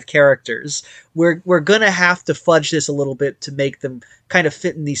 5 characters. We're gonna have to fudge this a little bit to make them kind of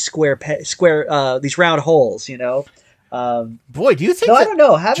fit in these these round holes, you know. Boy, do you think I don't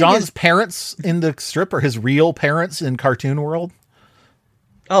know. John's parents in the strip are his real parents in Cartoon World?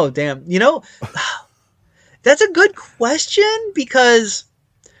 Oh, damn. You know, that's a good question because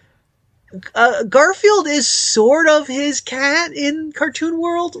Garfield is sort of his cat in Cartoon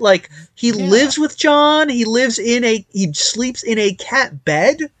World. Like, he lives with John. He sleeps in a cat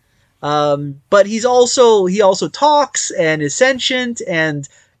bed. But he also talks and is sentient and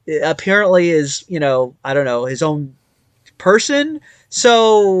apparently is, you know, I don't know, his own person.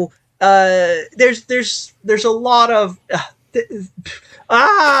 So, there's a lot of,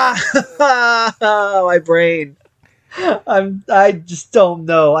 my brain. I just don't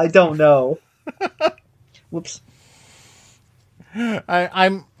know. I don't know. Whoops.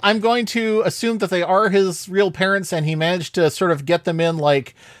 I'm going to assume that they are his real parents, and he managed to sort of get them in.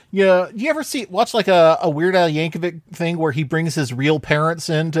 Like, do you ever watch like a Weird Al Yankovic thing where he brings his real parents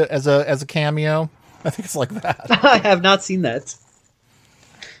in as a cameo? I think it's like that. I have not seen that.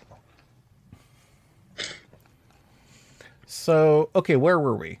 So, okay, where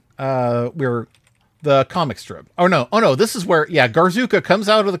were we? We're the comic strip. Oh no, this is where, Garzooka comes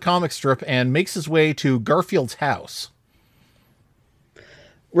out of the comic strip and makes his way to Garfield's house.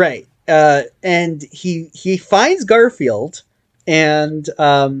 Right. And he finds Garfield and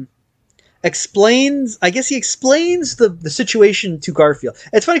explains the situation to Garfield.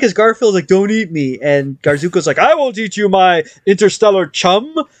 It's funny because Garfield's like, "Don't eat me," and Garzooka's like, "I won't eat you, my interstellar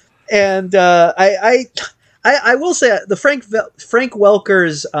chum." And I will say the Frank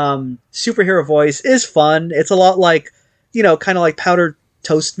Welker's superhero voice is fun. It's a lot like, you know, kind of like Powdered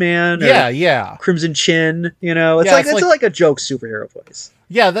Toast Man. Or Crimson Chin. You know, it's like a joke superhero voice.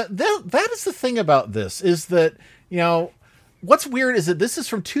 Yeah, that is the thing about this, is that, you know, what's weird is that this is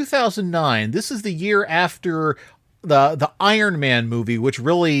from 2009. This is the year after the Iron Man movie, which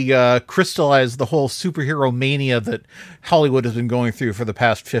really crystallized the whole superhero mania that Hollywood has been going through for the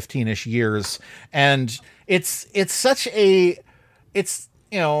past 15-ish years. And it's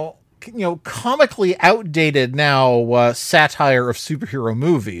comically outdated now satire of superhero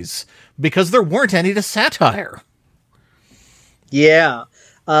movies because there weren't any to satire. Yeah.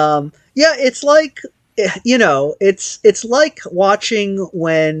 It's like, you know, it's like watching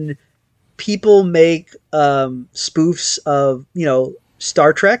when people make spoofs of, you know,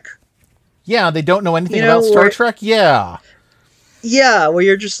 Star Trek. Yeah, they don't know anything about Star Trek. Yeah. Yeah, where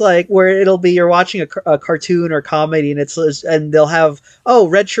you're just like, where it'll be you're watching a cartoon or comedy, and they'll have,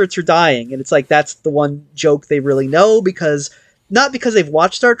 red shirts are dying, and it's like that's the one joke they really know, because not because they've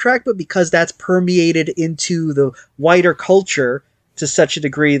watched Star Trek, but because that's permeated into the wider culture to such a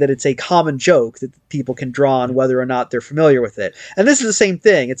degree that it's a common joke that people can draw on whether or not they're familiar with it. And this is the same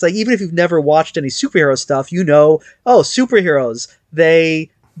thing. It's like, even if you've never watched any superhero stuff, you know, superheroes, they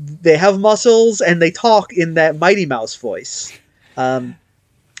have muscles and they talk in that Mighty Mouse voice. I mean,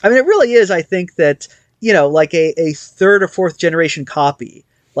 it really is, I think, that, you know, like a third or fourth generation copy.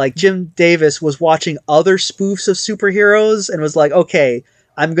 Like, Jim Davis was watching other spoofs of superheroes and was like, okay,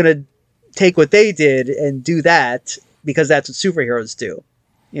 I'm going to take what they did and do that, because that's what superheroes do,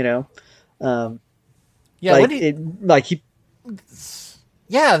 you know?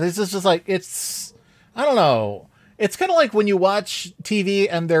 This is just like, it's, I don't know. It's kind of like when you watch TV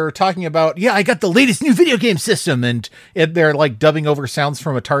and they're talking about, I got the latest new video game system, and they're like dubbing over sounds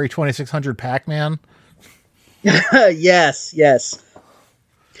from Atari 2600 Pac-Man. Yes.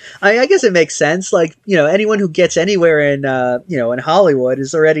 I guess it makes sense. Like, anyone who gets anywhere in, in Hollywood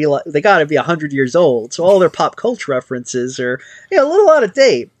is already, they got to be 100 years old. So all their pop culture references are, a little out of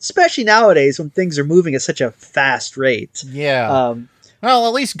date, especially nowadays when things are moving at such a fast rate. Yeah. Well,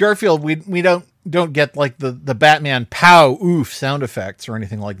 at least Garfield, we don't get like the Batman pow oof sound effects or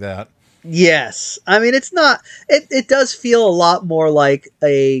anything like that. Yes. I mean, it's not, it does feel a lot more like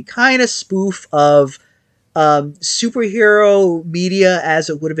a kind of spoof of superhero media as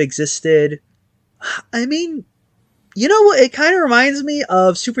it would have existed. I mean, you know what? It kind of reminds me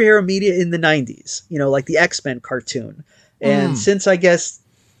of superhero media in the 90s, like the X-Men cartoon. And since I guess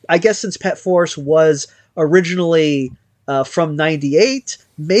since Pet Force was originally from 98,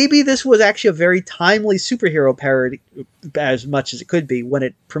 maybe this was actually a very timely superhero parody as much as it could be when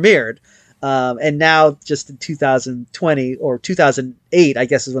it premiered. And now just in 2020 or 2008, I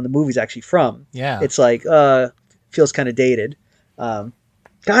guess is when the movie's actually from. Yeah. It's like, feels kind of dated.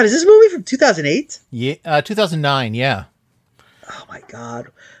 God, is this movie from 2008? Yeah. 2009. Yeah. Oh my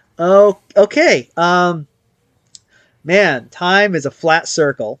God. Oh, okay. Man, time is a flat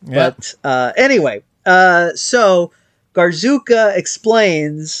circle. Yep. But, anyway, so Garzooka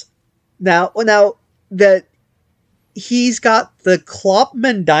explains now that he's got the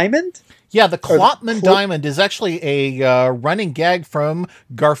Klopman diamond. Yeah, the Klopman diamond is actually a running gag from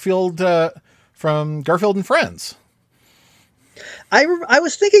Garfield and Friends. I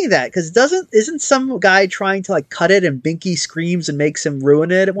was thinking that because isn't some guy trying to like cut it and Binky screams and makes him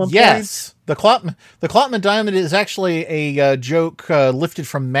ruin it at one point? Yes, the Klopman diamond is actually a joke lifted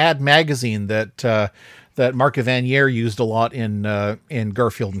from Mad Magazine that Mark Evanier used a lot in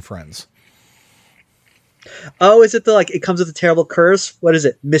Garfield and Friends. Oh, is it it comes with a terrible curse? What is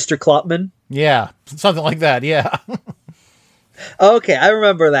it, Mr. Klopman? Yeah, something like that. Yeah. Okay, I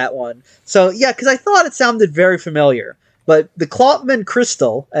remember that one. So yeah, because I thought it sounded very familiar. But the Klopman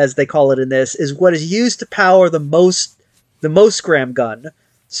crystal, as they call it in this, is what is used to power the most scram gun.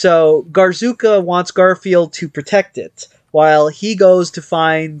 So Garzooka wants Garfield to protect it, while he goes to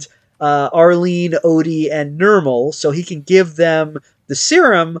find Arlene, Odie, and Nermal so he can give them the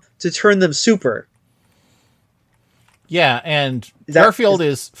serum to turn them super. Yeah, and Garfield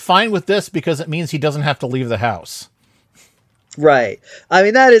is fine with this because it means he doesn't have to leave the house. Right. I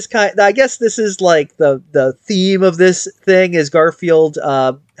mean, that is I guess this is like the theme of this thing is Garfield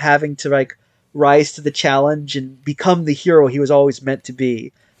having to like rise to the challenge and become the hero he was always meant to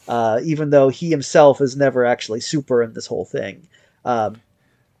be, even though he himself is never actually super in this whole thing. I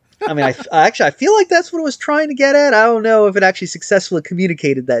mean, I feel like that's what it was trying to get at. I don't know if it actually successfully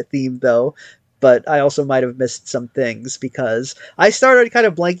communicated that theme, though. But I also might have missed some things because I started kind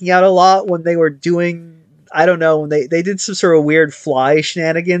of blanking out a lot when they were doing, I don't know, when they did some sort of weird fly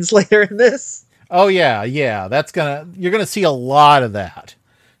shenanigans later in this. Oh yeah. You're gonna see a lot of that.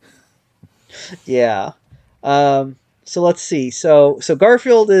 Yeah. So let's see. So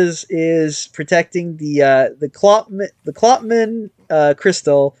Garfield is protecting the Klopman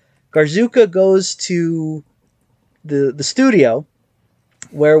crystal. Garzooka goes to the studio,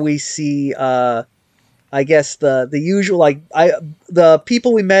 where we see, I guess the usual, the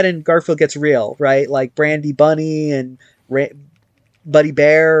people we met in Garfield Gets Real, right? Like Brandy Bunny and Buddy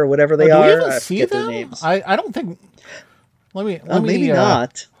Bear or whatever they are. Do we even see them? Their names. I don't think. Let me maybe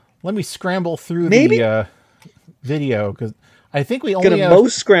not. Let me scramble through the video because I think we only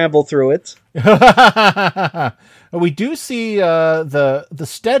most scramble through it. We do see the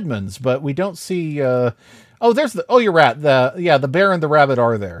Stedmans, but we don't see. You're right. The bear and the rabbit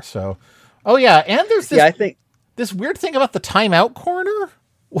are there. So, and there's this. Yeah, I think this weird thing about the timeout corner.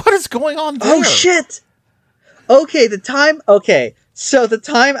 What is going on there? Oh shit! Okay, so the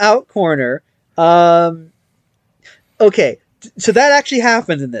timeout corner. Okay, so that actually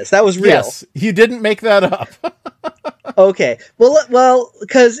happened in this. That was real. Yes, you didn't make that up. Okay, well,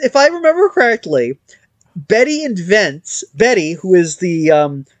 because if I remember correctly, Betty, who is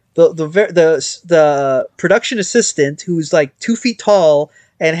the production assistant, who's like 2 feet tall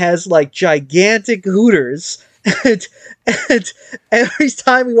and has like gigantic hooters. And every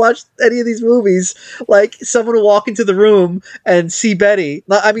time we watch any of these movies, like someone will walk into the room and see Betty.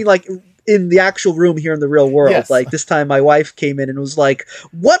 I mean, like in the actual room here in the real world. Yes. Like this time my wife came in and was like,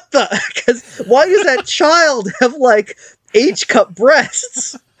 what the? Because why does that child have like H-cup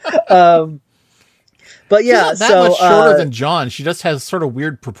breasts? But yeah, she's not that much shorter than John. She just has sort of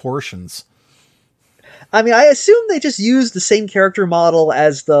weird proportions. I mean, I assume they just used the same character model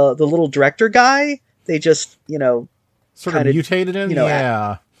as the little director guy. They just, sort of mutated him.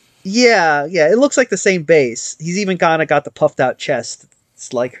 Yeah. It looks like the same base. He's even kind of got the puffed out chest.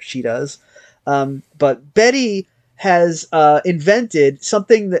 It's like she does. But Betty has invented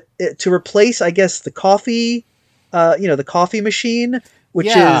something that to replace, I guess, the coffee, the coffee machine, which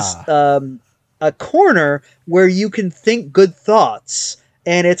is a corner where you can think good thoughts,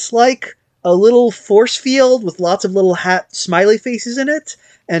 and it's like a little force field with lots of little smiley faces in it.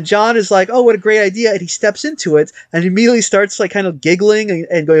 And John is like, "Oh, what a great idea!" And he steps into it and immediately starts like kind of giggling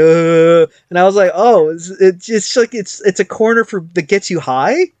and going. And I was like, "Oh, it's like it's a corner that gets you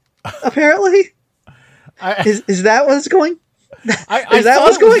high." Apparently, is that what's going? Is that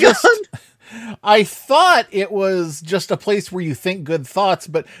what's going on? I thought it was just a place where you think good thoughts,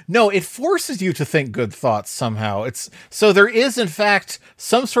 but no, it forces you to think good thoughts somehow. So there is, in fact,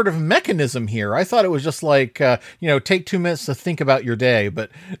 some sort of mechanism here. I thought it was just like, take 2 minutes to think about your day, but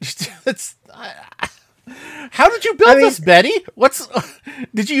how did you build this, Betty?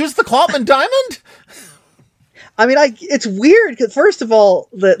 Did you use the Klopman diamond? I mean, it's weird because first of all,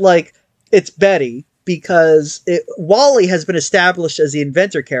 that like it's Betty. Because Wally has been established as the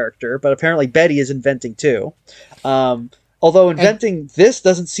inventor character, but apparently Betty is inventing too. Although this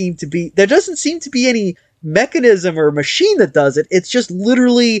doesn't seem to be any mechanism or machine that does it. It's just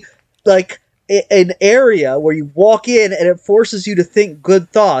literally like an area where you walk in and it forces you to think good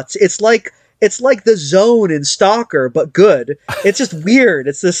thoughts. It's like the Zone in Stalker, but good. It's just weird.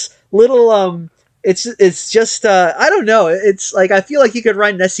 It's this little It's just I don't know. It's like I feel like you could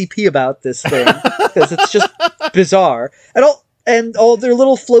write an SCP about this thing because it's just bizarre, and all their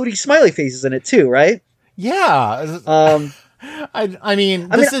little floaty smiley faces in it too, right? Yeah. I mean,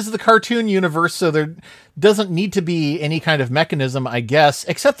 this is the cartoon universe, so there doesn't need to be any kind of mechanism, I guess,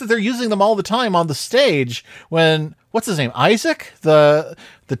 except that they're using them all the time on the stage when what's his name, Isaac, the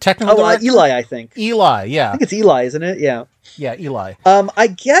technical director? Eli, I think. Eli, yeah. I think it's Eli, isn't it? Yeah. Yeah, Eli. I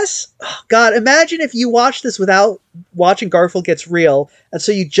guess, God, imagine if you watched this without watching Garfield Gets Real, and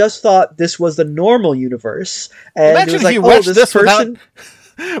so you just thought this was the normal universe. And imagine if you watched this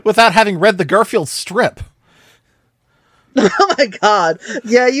without having read the Garfield strip. Oh my God.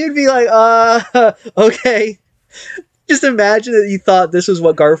 Yeah, you'd be like, okay. Just imagine that you thought this was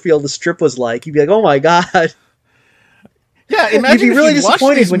what Garfield the strip was like. You'd be like, oh my God. Yeah, imagine you'd be really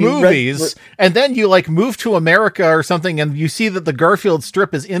disappointed these when movies, and then you like move to America or something, and you see that the Garfield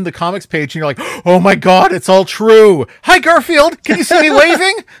strip is in the comics page, and you're like, "Oh my God, it's all true!" Hi, Garfield. Can you see me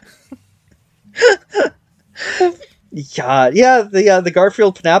waving? Yeah, the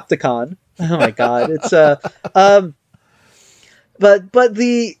Garfield Panopticon. Oh my God, it's but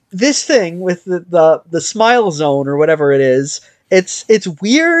this thing with the smile zone or whatever it is, it's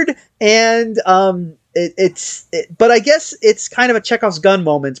weird and but I guess it's kind of a Chekhov's gun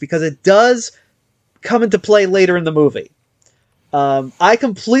moment because it does come into play later in the movie. I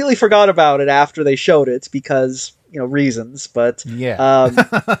completely forgot about it after they showed it because, reasons, but yeah.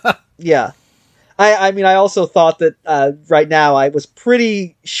 Yeah. I mean, I also thought that right now I was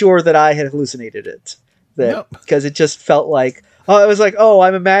pretty sure that I had hallucinated it. Because it just felt like, I was like,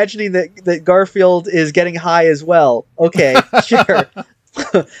 I'm imagining that Garfield is getting high as well. Okay, sure.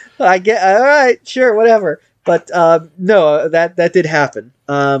 I get, all right, sure, whatever. But no, that did happen.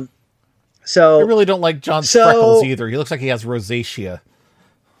 So I really don't like John's freckles either. He looks like he has rosacea.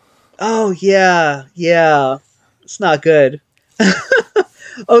 Oh yeah, it's not good.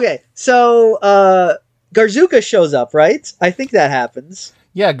 Okay, so Garzooka shows up, right? I think that happens.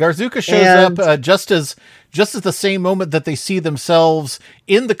 Yeah, Garzooka shows up just as the same moment that they see themselves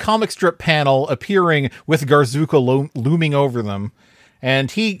in the comic strip panel appearing with Garzooka looming over them.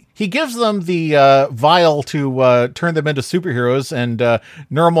 And he gives them the vial to turn them into superheroes, and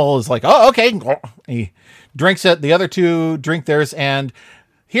Normal is like, oh, okay. He drinks it. The other two drink theirs, and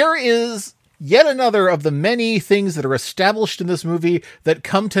here is yet another of the many things that are established in this movie that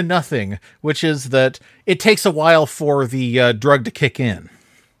come to nothing, which is that it takes a while for the drug to kick in.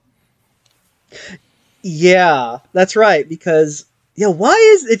 Yeah, that's right, because why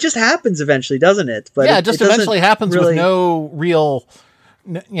is it just happens eventually, doesn't it? But it just eventually happens with no real...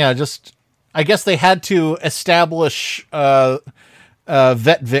 just I guess they had to establish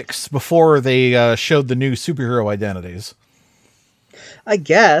Vet-Vix before they showed the new superhero identities. I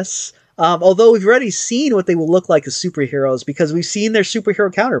guess. Although we've already seen what they will look like as superheroes because we've seen their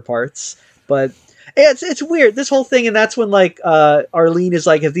superhero counterparts. But it's weird, this whole thing, and that's when like Arlene is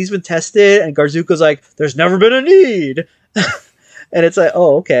like, have these been tested? And Garzooka's like, there's never been a need. And it's like,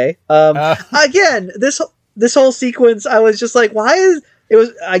 oh, okay. Again, this whole sequence, I was just like, why is... It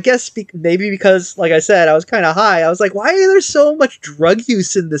was, I guess, maybe because, like I said, I was kind of high. I was like, why is there so much drug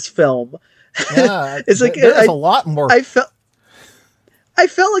use in this film? Yeah, it's like there's a lot more. I I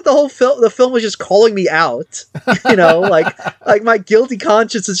felt like the film was just calling me out. Like my guilty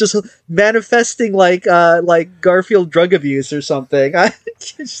conscience is just manifesting like Garfield drug abuse or something. I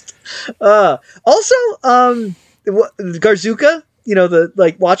just also Garzooka.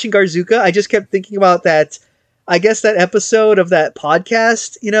 Watching Garzooka, I just kept thinking about that. I guess that episode of that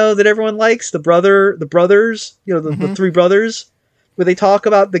podcast, that everyone likes, the brothers, the three brothers, where they talk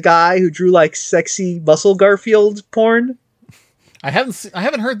about the guy who drew like sexy muscle Garfield porn. I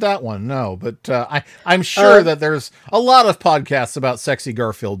haven't heard that one, no, but I'm sure that there's a lot of podcasts about sexy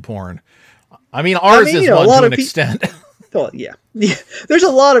Garfield porn. I mean, ours is one to an extent. Oh, yeah. There's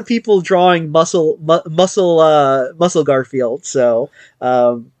a lot of people drawing muscle Garfield, so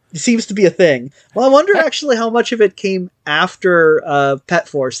it seems to be a thing. Well, I wonder actually how much of it came after Pet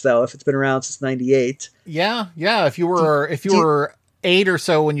Force, though, if it's been around since '98. Yeah. If you were 8 or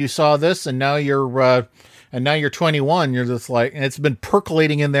so when you saw this, and now you're 21, you're just like, and it's been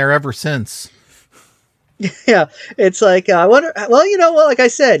percolating in there ever since. Yeah, it's like I wonder. Well, like I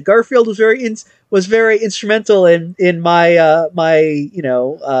said, Garfield was very instrumental in my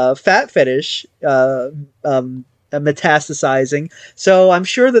fat fetish metastasizing. So I'm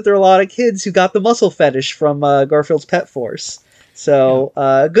sure that there are a lot of kids who got the muscle fetish from Garfield's Pet Force. So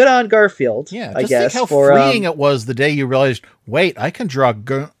good on Garfield. Yeah, I guess think how freeing it was the day you realized, wait, I can draw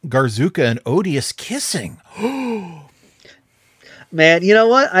Garzooka and odious kissing. Man, you know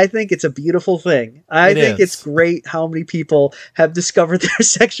what? I think it's a beautiful thing. I think it's great how many people have discovered their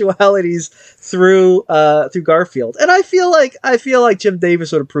sexualities through Garfield, and I feel like Jim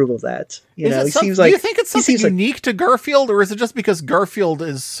Davis would approve of that. Do you think it's something unique to Garfield, or is it just because Garfield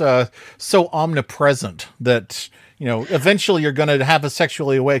is so omnipresent that eventually you're going to have a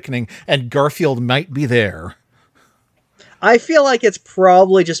sexual awakening, and Garfield might be there? I feel like it's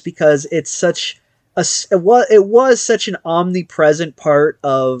probably just because it's such. It was such an omnipresent part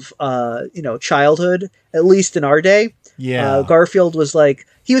of childhood, at least in our day. Yeah, Garfield was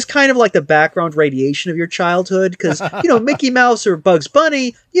he was kind of like the background radiation of your childhood, because Mickey Mouse or Bugs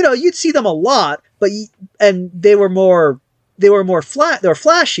Bunny, you'd see them a lot, and they were more flat, they were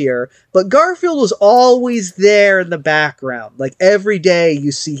flashier, but Garfield was always there in the background. Like every day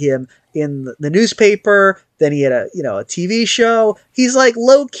you see him in the newspaper, then he had a TV show. He's like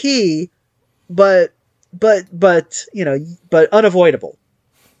low key, but unavoidable.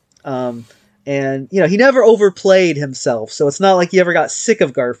 And he never overplayed himself, so it's not like you ever got sick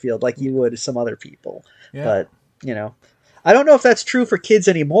of Garfield like you would some other people. Yeah. But I don't know if that's true for kids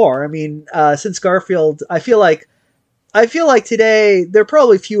anymore. I mean, since Garfield, I feel like today there are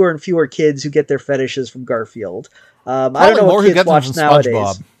probably fewer and fewer kids who get their fetishes from Garfield. I don't know what kids watch nowadays.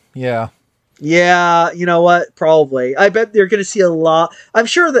 SpongeBob. Yeah, you know what? Probably. I bet you're going to see a lot. I'm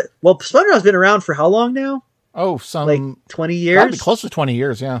sure that. Well, SpongeBob's been around for how long now? Oh, like 20 years. Probably close to 20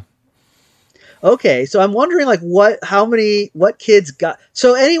 years. Yeah. Okay, so I'm wondering what kids got.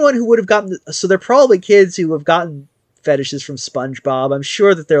 So anyone who would have gotten. So they're probably kids who have gotten fetishes from SpongeBob. I'm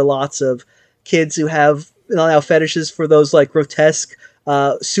sure that there are lots of kids who have now fetishes for those like grotesque,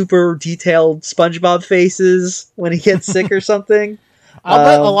 super detailed SpongeBob faces when he gets sick or something. I'll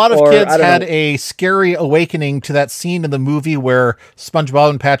bet a lot of kids had a scary awakening to that scene in the movie where SpongeBob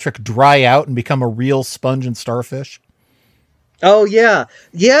and Patrick dry out and become a real sponge and starfish. Oh, yeah.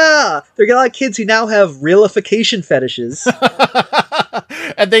 Yeah. There are a lot of kids who now have realification fetishes.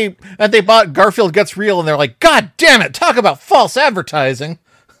 and they bought Garfield Gets Real, and they're like, God damn it, talk about false advertising.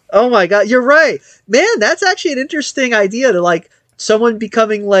 Oh, my God. You're right. Man, that's actually an interesting idea to, someone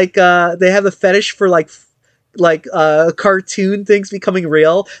becoming, they have a fetish for, cartoon things becoming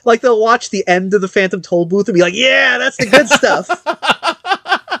real. Like they'll watch the end of the Phantom Toll Booth and be like, yeah, that's the good stuff.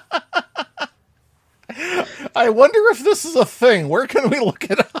 I wonder if this is a thing. Where can we look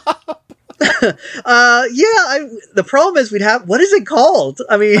it up? The problem is what is it called?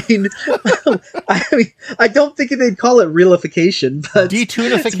 I mean, I don't think they'd call it realification, but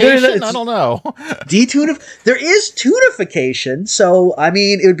detunification. I don't know. There is tunification, so I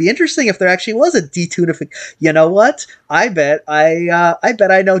mean, it would be interesting if there actually was a detunification. You know what? I bet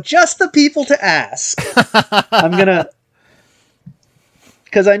I know just the people to ask.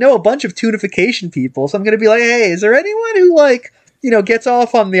 Because I know a bunch of tunification people, so I'm gonna be like, hey, is there anyone who gets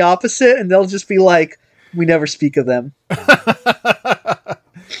off on the opposite, and they'll just be like, we never speak of them.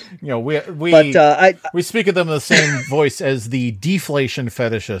 We speak of them in the same voice as the deflation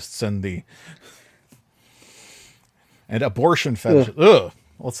fetishists and abortion fetishists. Ugh.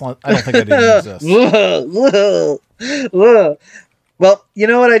 I don't think that even exists. Well, you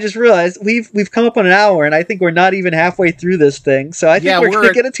know what I just realized? We've come up on an hour, and I think we're not even halfway through this thing, so I think we're going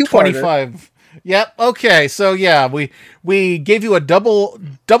to get a two-parter. Yep. Okay. So yeah, we gave you a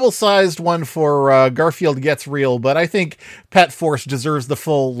double-sized one for Garfield Gets Real, but I think Pet Force deserves the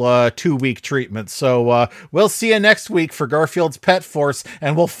full 2-week treatment. So we'll see you next week for Garfield's Pet Force,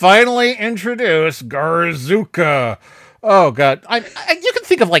 and we'll finally introduce Garzooka. Oh God, you can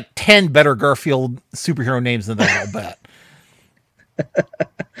think of like 10 better Garfield superhero names than that. I bet.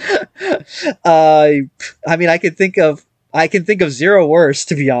 I mean, I can think of zero worse,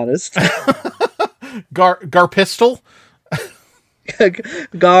 to be honest. Garpistol?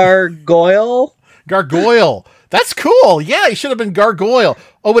 Gargoyle? That's cool. Yeah, he should have been Gargoyle.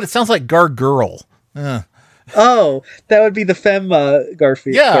 Oh, but it sounds like Gargirl. Oh, that would be the femme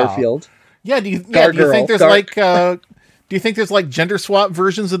Garfield. Yeah, do you think there's do you think there's like gender swap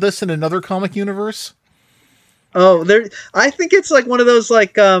versions of this in another comic universe? Oh, I think it's like one of those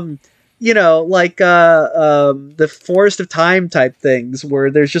like the Forest of Time type things where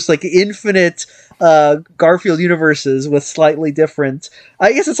there's just like infinite Garfield universes with slightly different.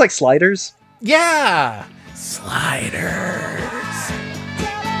 I guess it's like Sliders. Yeah, Sliders.